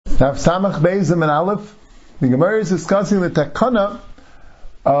Now, Samach Beizim and Aleph, the Gemara is discussing the takana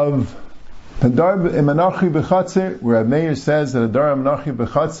of the dar imanachi b'chatzir, where Meir says that a dar imanachi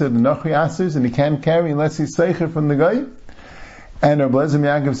b'chatzir, the nachi asers, and he can't carry unless he's seicher from the guy. And Rabbi Elazar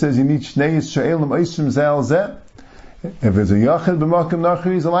Yaakov says you need shnei yisraelim oishim zel zeh. If there's a yachid b'makom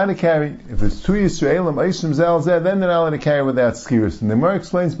nachi, he's allowed to carry. If there's two yisraelim oishim zel zeh, then they're not allowed to carry without skiris. And the Gemara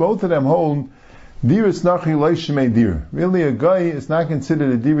explains both of them hold Diris nachi loishimei dir. Really, a guy is not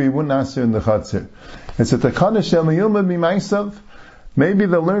considered a dir, he wouldn't answer in the chatzir. It's a takana shel yilmad mimaisav. Maybe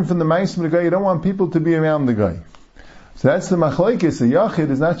they'll learn from the ma'asim of the guy, you don't want people to be around the guy. So that's the machlokes. The yachid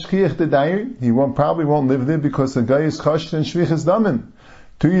is not shchiach the dair. He probably won't live there because the guy is chashed and shvichas damim.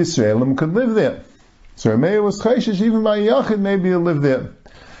 Two Yisraelim could live there. So Rameir was chashish, even by yachid, maybe he'll live there.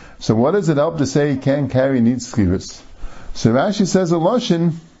 So what does it help to say he can't carry, needs skiris? So Rashi says a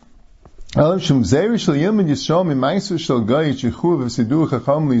lashon, because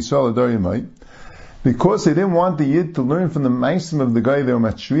they didn't want the Yid to learn from the Maisim of the guy they were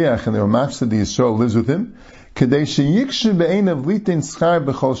Matriach and they were Mafsad, the Yisrael lives with him.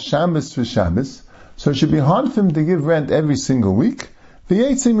 So it should be hard for him to give rent every single week. And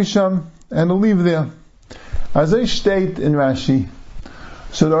he'll leave there. As I state in Rashi,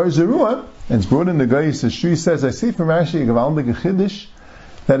 so there is a ruah, and it's brought in the guy, Shri says, I see from Rashi, a Chiddush,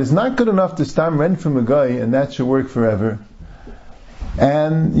 that it's not good enough to stam rent from a guy and that should work forever.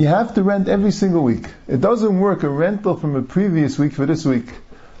 And you have to rent every single week. It doesn't work a rental from a previous week for this week.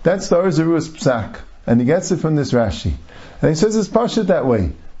 That's the Arzaru's psak. And he gets it from this Rashi. And he says it's pashut that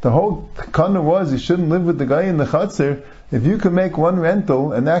way. The whole kana was you shouldn't live with the guy in the chatzir. If you could make one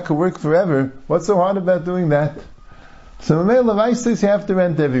rental and that could work forever, what's so hard about doing that? So Mamei Levai says you have to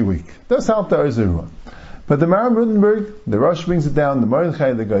rent every week. That's how the Arzaru. But the Maram Rudenberg, the Rosh brings it down, the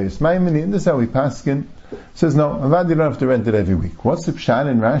Mordechai, the Gayus Maimoni, and this is how we paskin, says no, Avad, you don't have to rent it every week. What's the pshat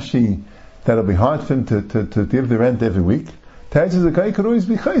in Rashi that'll be hard for him to give the rent every week? Taj says the guy could always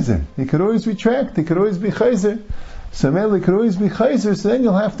be chayzer. He could always retract. He could always be chayzer. So Mele could always be chayzer, so then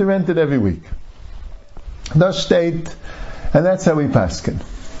you'll have to rent it every week. Thus state, and that's how we paskin.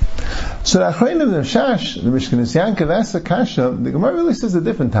 So the Achrein of the Shash, the Mishkanis Yankov, asks the Kasha, the Gemara really says a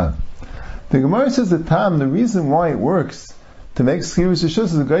different time. The Gemara says the reason why it works to make skiris rishus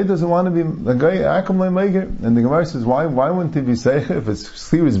is the guy doesn't want to be a guy akum le'meiger, and the Gemara says why wouldn't he be seicher if it's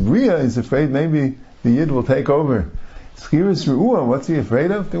skiris bria? He's afraid maybe the yid will take over. Skiris ruah, what's he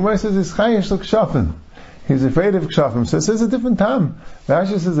afraid of? The Gemara says it's chayish l'kshafim. He's afraid of kshafim. So it says a different time.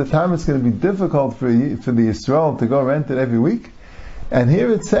 Rashi says the time it's going to be difficult for the Yisrael to go rent it every week, and here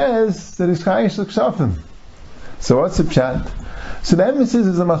it says that it's chayish l'kshafim. So what's the pshat? So the emphasis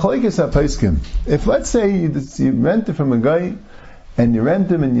is a machlokes hapaiskim. If let's say you rent it from a guy, and you rent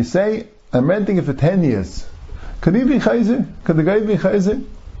him and you say, I'm renting it for 10 years. Could he be chayzer? Could the guy be chayzer?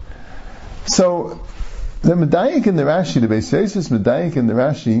 So, the medayik in the Rashi, the Beis Yosef medayik in the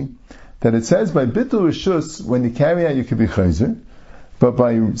Rashi, that it says by bitul rishus, when you carry out you could be chayzer, but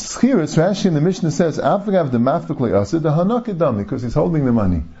by schiras, Rashi in the Mishnah says, afagav the mafik le'aseh, the hanakadam, because he's holding the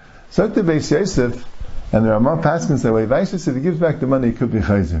money. So the Beis Yosef, and there are more paskins that way. Vaishas, if he gives back the money, it could be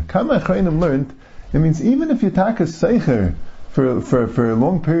chayzer. Kama Achreinim learned, it means even if you take a seicher for a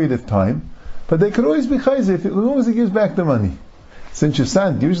long period of time, but they could always be chayzer as long as he gives back the money. It's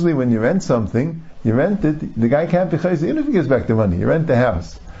interesting. Usually when you rent something, you rent it, the guy can't be chayzer even if he gives back the money. You rent the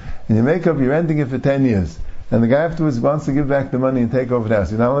house, and you make up, you're renting it for 10 years, and the guy afterwards wants to give back the money and take over the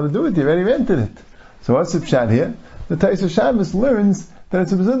house. You're not allowed to do it, you already rented it. So what's the pshat here? The Taisha Shabbos learns that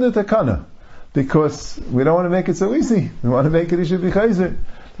it's a bezunder takana. Because we don't want to make it so easy. We want to make it, he should be chayzer.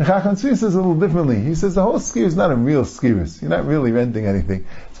 The Chacham Tzvi says a little differently. He says the whole skier is not a real skiris. You're not really renting anything.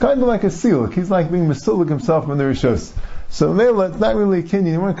 It's kind of like a siluk. He's like being mesulik himself from the Rishos. So Mela, it's not really a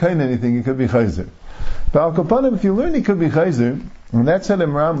kinyan. You weren't kind of anything. You could be chayzer. But Al Kapanim, if you learn he could be chayzer, and that's how the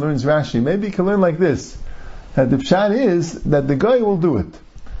Maram learns Rashi, maybe you can learn like this. That the pshat is that the guy will do it.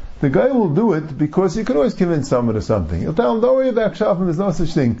 The guy will do it because you could always convince someone of something. You'll tell him, don't worry about kshafim, there's no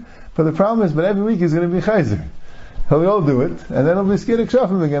such thing. But the problem is, but every week he's going to be chayzer. He'll all do it, and then he'll be scared of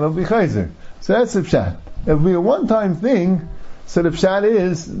kshafim again, he'll be chayzer. So that's the pshat. It'll be a one-time thing, so the pshat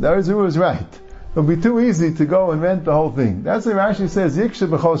is, the Arzaru is right. It'll be too easy to go and rent the whole thing. That's why Rashi says, Yiksha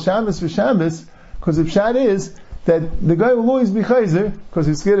b'chol Shabbos for Shabbos, because the pshat is, that the guy will always be chayzer, because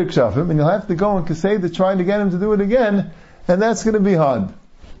he's scared of kshafim, and you'll have to go and kasei to trying to get him to do it again, and that's going to be hard.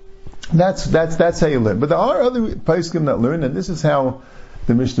 That's how you learn. But there are other paiskim that learn, and this is how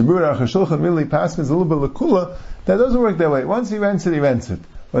the Mishnah Berurah Shulchan really passes a little bit lakula. That doesn't work that way. Once he rents it, he rents it.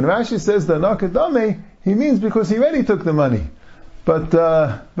 When Rashi says the nakadame, he means because he already took the money. But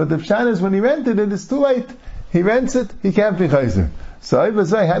the pshat is when he rented it, it's too late. He rents it, he can't be chayzer. So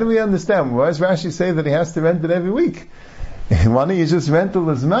how do we understand? Why does Rashi say that he has to rent it every week? Why don't you just rent the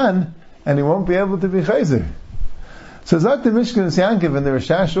Lazman and he won't be able to be chayzer? So Zak the Mishkan Yankiv and the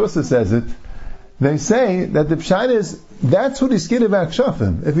Rashash also says it. They say that the pshat is, that's what he's scared about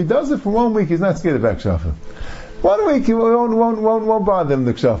Kshafim. If he does it for 1 week, he's not scared about Kshafim. 1 week, he won't bother him,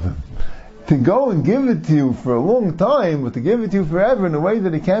 the Kshafim. To go and give it to you for a long time, but to give it to you forever in a way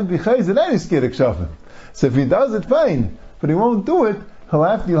that he can't be chayzer, then he's scared of Kshafim. So if he does it, fine. But he won't do it, you'll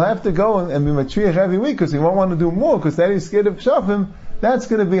have to go and be matriach every week, because he won't want to do more, because then he's scared of Kshafim. That's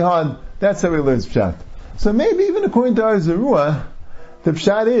going to be hard. That's how he learns pshat. So maybe even according to our Zerua, the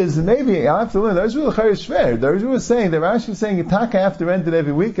pshat is, maybe I'll have to learn, the Zerua is shver. The Zerua is saying, that Rashi is saying, Yitaka have to rent it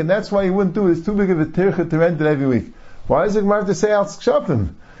every week, and that's why he wouldn't do it. It's too big of a tircha to rent it every week. Why is the Gemara have to say, Al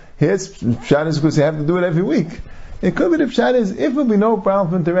Kshafim? Here's pshat is because you have to do it every week. It could be the pshat is, if it will be no problem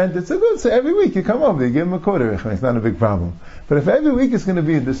for him to rent it, so good, so every week you come over, you give him a quarter, it's not a big problem. But if every week it's going to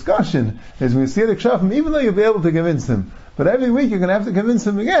be a discussion, as we see the kshafim, even though you'll be able to convince him, but every week you're going to have to convince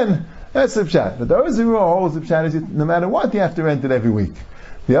him again, that's the pshat. But the Zerua holds the pshat is, no matter what, you have to rent it every week.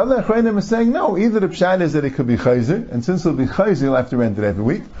 The other achronim is saying, no, either the pshat is that it could be chayzer, and since it'll be chayzer, you'll have to rent it every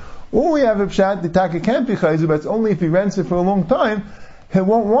week, or we have a pshat, the taka can't be chayzer, but it's only if he rents it for a long time. He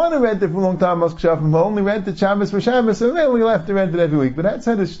won't want to rent it for a long time, he'll only rent it Shabbos for Shabbos, so then he'll have to rent it every week. But that's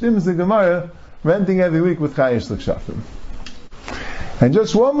how the shtims the Gemara, renting every week with Chayish L'Kshafim. And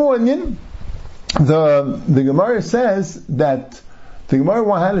just one more inyan, the Gemara says that the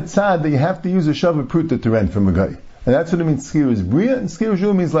Gemara had it said that you have to use a Shavuot Pruta to rent from a guy. And that's what it means, Skir is Bria, and Skir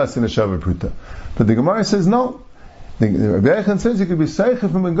Zhul means less than a Shavuot Pruta. But the Gemara says no. The Rabbi Yechon says you could be Seicha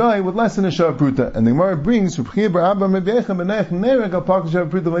from a guy with less than a Shavuot Pruta. And the Gemara brings, the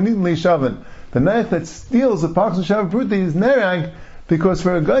Neich that steals a Pax of Shavuot Pruta is Nerag, because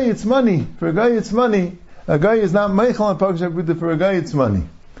for a guy it's money. For a guy it's money. A guy is not Meichel on Pax of Shavuot Pruta, for a guy it's money.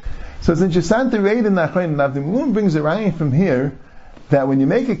 So it's interesting to read in that Chayin. The Mulun brings a raya from here, that when you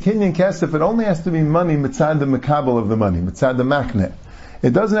make a Kinyan Kesef, it only has to be money mitzad the makabel of the money, mitzad the makne.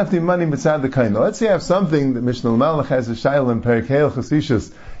 It doesn't have to be money mitzad the kaina. Let's say you have something that Mishnah Malach has a shayla in Perek Heil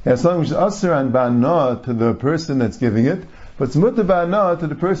Chasishus. You have something which is asur and ba'ana to the person that's giving it, but it's mutter ba'ana to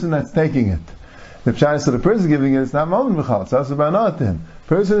the person that's taking it. The pshat to the person giving it, it's not moment b'chal, it's asur ba'ana to him.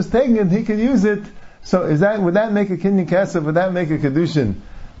 The person is taking it, he can use it. So would that make a Kinyan Kesef? Would that make a kedushin?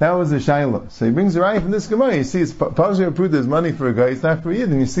 That was the shayla. So he brings a raya from this Gemara. You see, it's Pashas Pruta is money for a guy, it's not for a yid,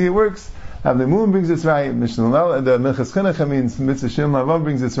 and you see it works. The Moon brings this raya. The Minchas Chinuch means Mitzvah Shem Lavav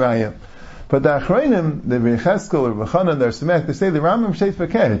brings this raya. But the Achronim, the Becheskel or Bechanan, they're Semech, they say the Rambam Sheit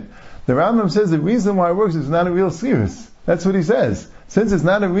Fakert. The Rambam says the reason why it works is not a real skiris. That's what he says. Since it's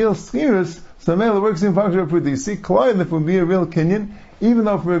not a real skiris, so Mela works in Pashas Pruta. You see, Kloy, if it would be a real Kinyan, even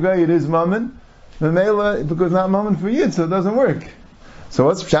though for a guy it is Mammon, the Mela, because it's not Mammon for Yid, so it doesn't work. So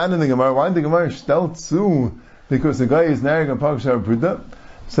what's Pshat in the Gemara? Why did the Gemara shtel tzu? Because the guy is narig on Pashas Pruta.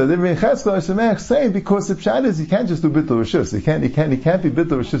 So the Rebbe Cheskel Shemech say, because the pshat is you can't just do bittul rishus. You can't be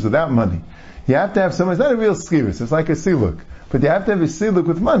bittul rishus without money. You have to have someone. It's not a real skiris. It's like a siluk, but you have to have a siluk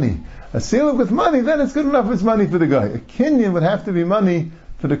with money. A siluk with money, then it's good enough. It's money for the guy. A kinyan would have to be money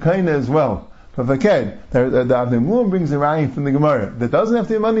for the kaina as well. But faked, the Avnei brings a raya from the Gemara that doesn't have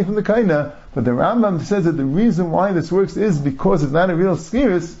to be money from the kaina, but the Rambam says that the reason why this works is because it's not a real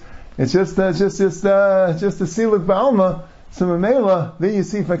skiris. It's just a siluk ba'alma. So Mamela, there you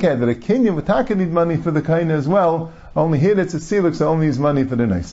see faked that a kinyan would need money for the kaina as well. Only here it's a siluk, so only use money for the nice.